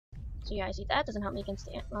So yeah, I see that doesn't help me against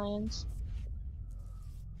the ant lions.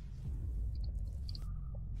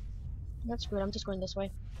 That's good. I'm just going this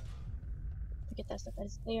way. Get that stuff that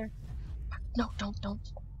is there. No,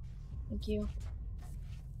 don't. Thank you.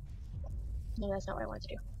 No, that's not what I wanted to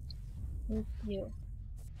do. Thank you.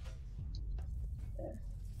 There.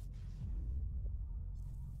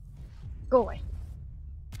 Go away.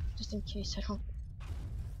 Just in case I don't.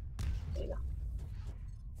 There you go.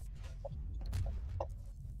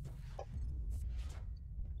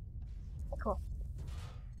 Cool.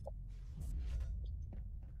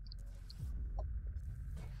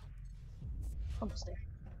 Almost there.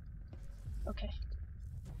 Okay.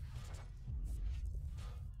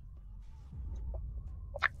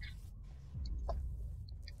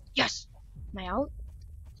 Yes! Am I out?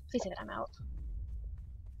 Please say that I'm out.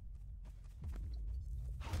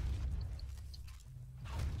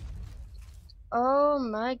 Oh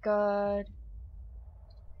my god.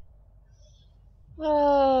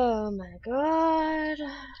 Oh my god.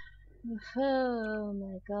 Oh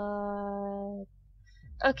my god.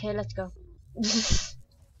 Okay, let's go.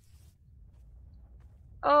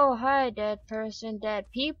 Oh, hi, dead person, dead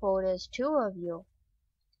people. There's two of you.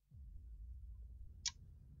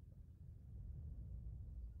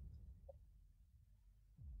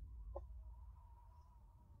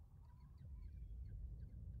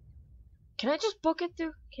 Can I just book it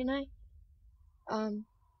through? Can I?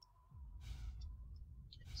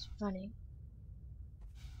 It's funny.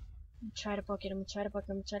 I'm gonna try to book it. I'm gonna try to book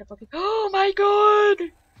it. I'm gonna try to book it. Oh my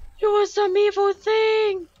god! You are some evil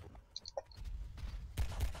thing!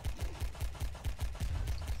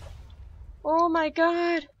 Oh my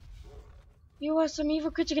god! You are some evil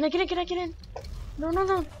creature. Can I get in? Can I get in? No.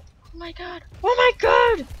 Oh my god! Oh my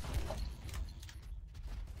god!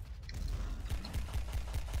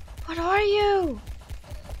 What are you?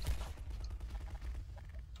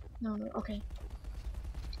 No, okay.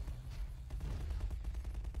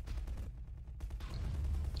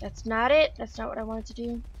 That's not it. That's not what I wanted to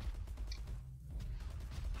do.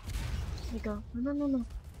 Here we go.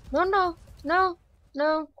 No.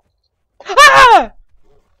 Ah!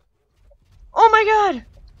 Oh my god!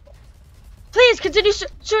 Please continue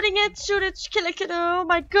shooting it. Shoot it. Kill it. Oh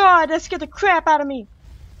my god! That scared the crap out of me.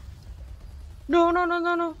 No.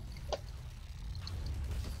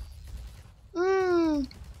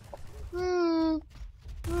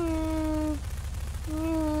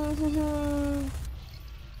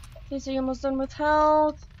 Please, are you almost done with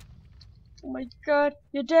health? Oh my god,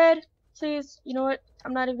 you're dead. Please, you know what?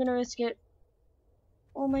 I'm not even gonna risk it.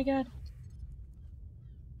 Oh my god.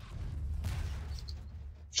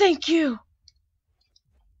 Thank you.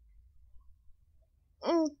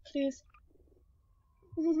 Please.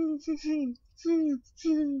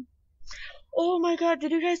 Oh my god,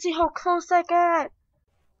 did you guys see how close I got?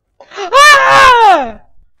 Ah!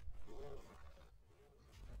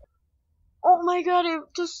 Oh my god,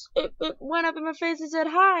 it went up in my face and said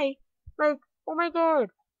hi. Like, oh my god.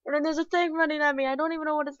 And then there's a thing running at me. I don't even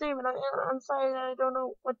know what its name, and I'm sorry that I don't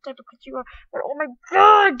know what type of creature you are. But oh my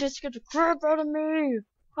god, this scared the crap out of me.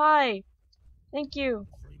 Hi. Thank you.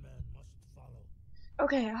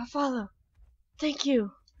 Okay, I'll follow. Thank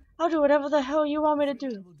you. I'll do whatever the hell you want me to do.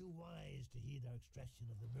 Will do wise to heed our extraction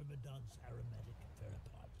of the myrmidon's aromatic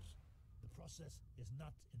theropods. The process is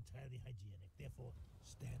not entirely hygienic, therefore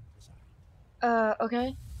stand aside.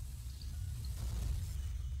 Okay.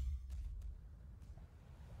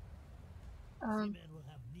 Freeman will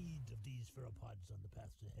have need of these theropods on the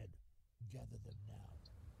paths ahead. Gather them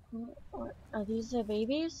now. What, are these the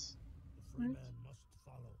babies? The Freeman must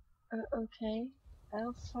follow. Okay.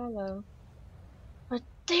 I'll follow. But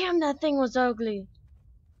damn, that thing was ugly.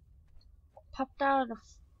 Popped out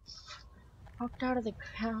of the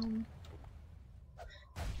ground.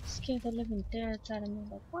 Scared the living daylights out of me.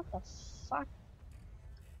 Like, what the fuck?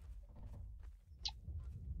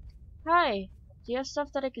 Hi. Do you have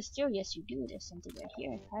stuff that I can steal? Yes, you do. There's something right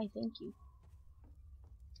here. Hi, thank you.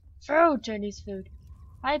 Food, Chinese food.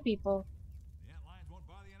 Hi, people. The ant lions won't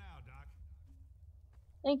bother you now, Doc.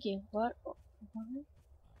 Thank you. What?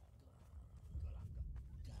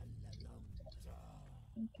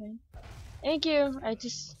 Okay. Thank you. I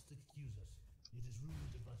just. Must excuse us. It is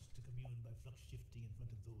rude of us to commune by flux shifting in front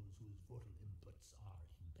of those whose portal inputs are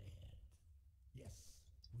impaired. Yes,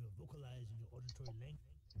 we will vocalize in your auditory length.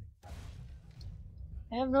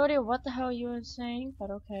 I have no idea what the hell you were saying,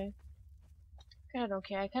 but okay. Kinda don't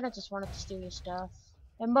care. I kinda just wanted to steal your stuff.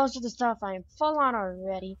 And most of the stuff I am full on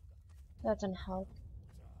already. That doesn't help.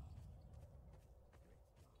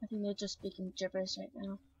 I think they're just speaking gibberish right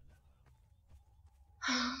now.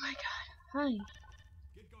 Oh my god. Hi.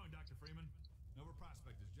 Get going, Dr. Freeman. Nova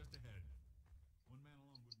Prospect is just ahead.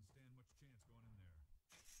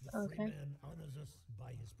 The Okay. Freeman honors us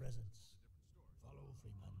by his presence. Follow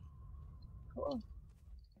Freeman. Cool.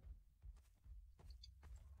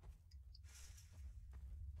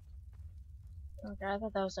 Okay, I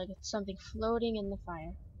thought that was like something floating in the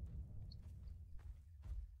fire.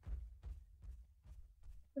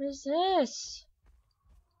 What is this?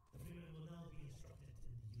 The Freeman will now be instructed in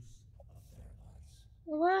the use of theropods.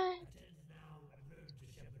 What? Attend now and learn to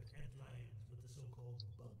shepherd ant lions with the so-called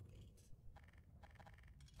bug bait.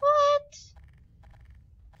 What?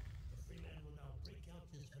 The Freeman will now break out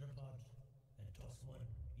his theropod and toss one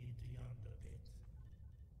into yonder pit.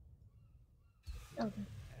 The Okay.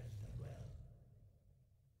 Freeman has done well.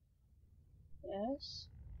 Yes.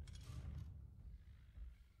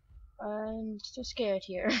 I'm still scared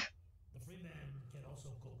here. The Freeman can also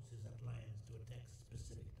coax his ant lions to attack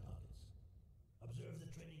specific targets. Observe the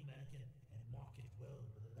training mannequin and mark it well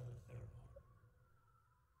with another theropod.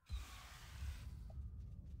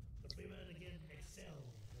 The Freeman again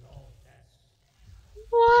excels in all tasks.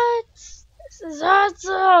 What? This is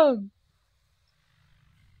awesome!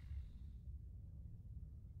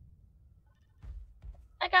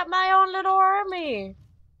 I got my own little army!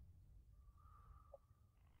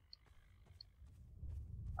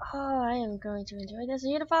 Oh, I am going to enjoy this. Are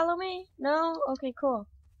you gonna follow me? No? Okay, cool.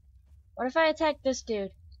 What if I attack this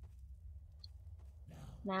dude?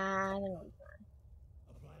 Now, Nah, they won't.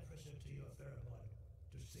 apply pressure to your theropod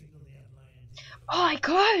to signal the ant lions in your Oh, I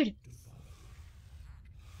could! to follow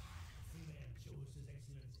you. The Freeman shows his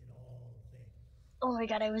excellence in all things. Oh my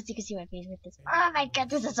god, I wish you could see my face with this. Oh my god,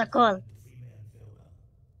 this is so cool! The Freeman farewell.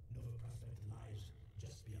 Nova Prospect lies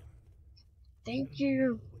just beyond. Thank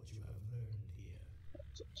you. What you have learned here.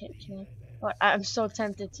 Can I? Oh, I'm so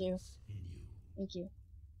tempted to. In you. Thank you.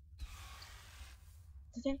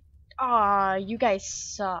 Did I? Aw, you guys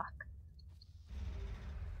suck.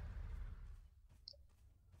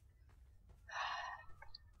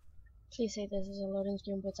 Please say this is a loading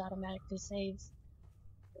screen which automatically saves.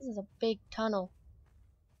 This is a big tunnel.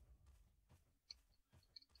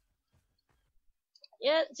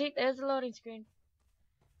 Yeah, see, there's the loading screen.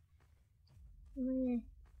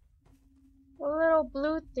 What little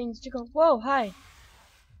blue things to go? Whoa, hi.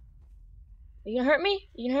 You gonna hurt me?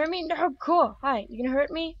 You gonna hurt me? No, cool. Hi, you gonna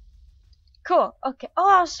hurt me? Cool. Okay.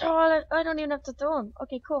 Oh, so I don't even have to throw him.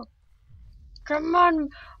 Okay, cool. Come on.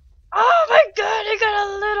 Oh my god, I got a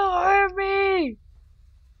little army.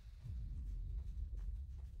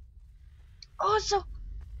 Oh, so.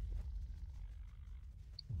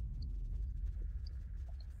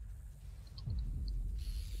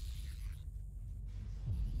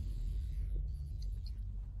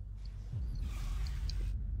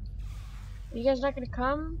 You guys not gonna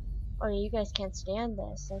come? Oh, yeah, you guys can't stand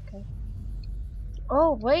this. Okay.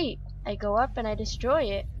 Oh, wait. I go up and I destroy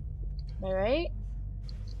it. Am I right?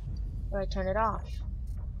 Or I turn it off.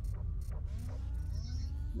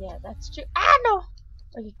 Yeah, that's true. Ah, no!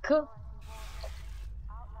 Okay, cool.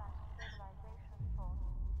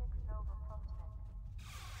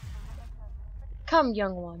 Come,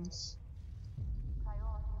 young ones. Oh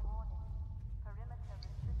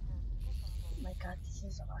my god, this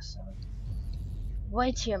is awesome.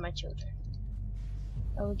 Wait here, my children.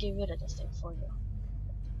 I will get rid of this thing for you.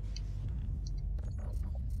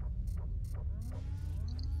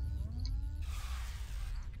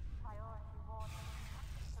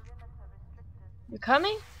 You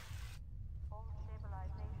coming?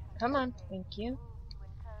 Come on, thank you.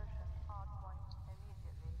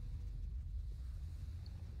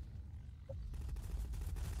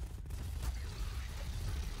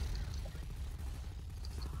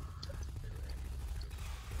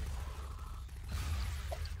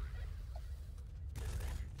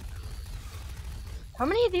 How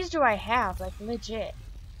many of these do I have? Like, legit.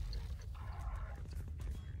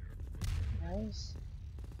 Nice.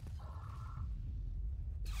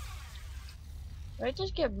 Do I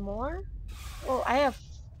just get more? Oh, I have.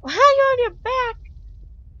 Why are you on your back?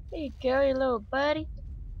 There you go, you little buddy.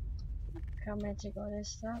 Come and take all this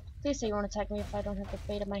stuff. Please say you won't attack me if I don't have the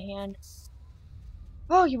bait in my hand.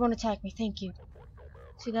 Oh, you won't attack me. Thank you.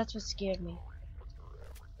 See, that's what scared me.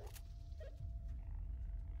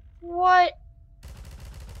 What?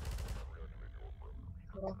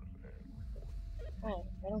 Cool. Alright,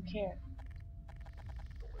 I don't care.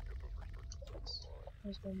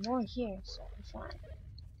 There's no more here, so I'm fine.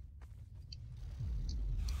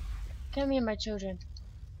 Come here, my children.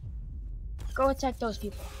 Go attack those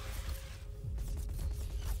people.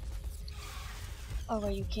 Oh,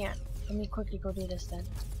 wait, you can't. Let me quickly go do this then.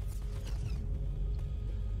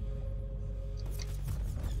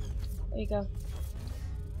 There you go.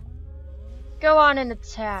 Go on and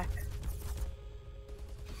attack.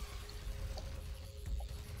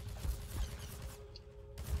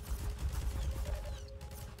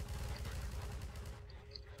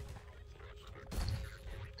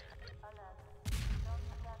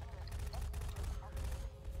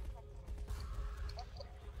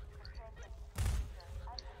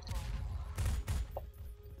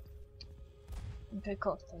 Okay,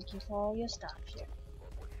 cool. Thank you for all your stuff here.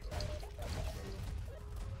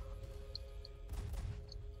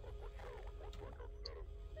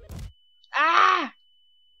 Ah!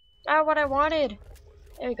 Not what I wanted.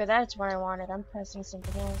 There we go. That's what I wanted. I'm pressing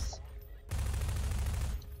something else.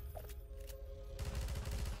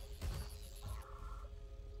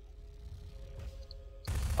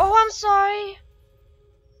 Oh, I'm sorry.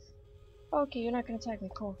 Okay, you're not gonna attack me.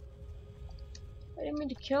 Cool. I didn't mean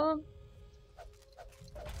to kill him.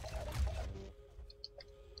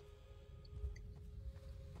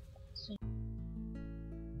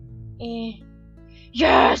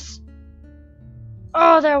 Yes!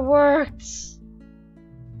 Oh, that worked!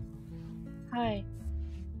 Hi.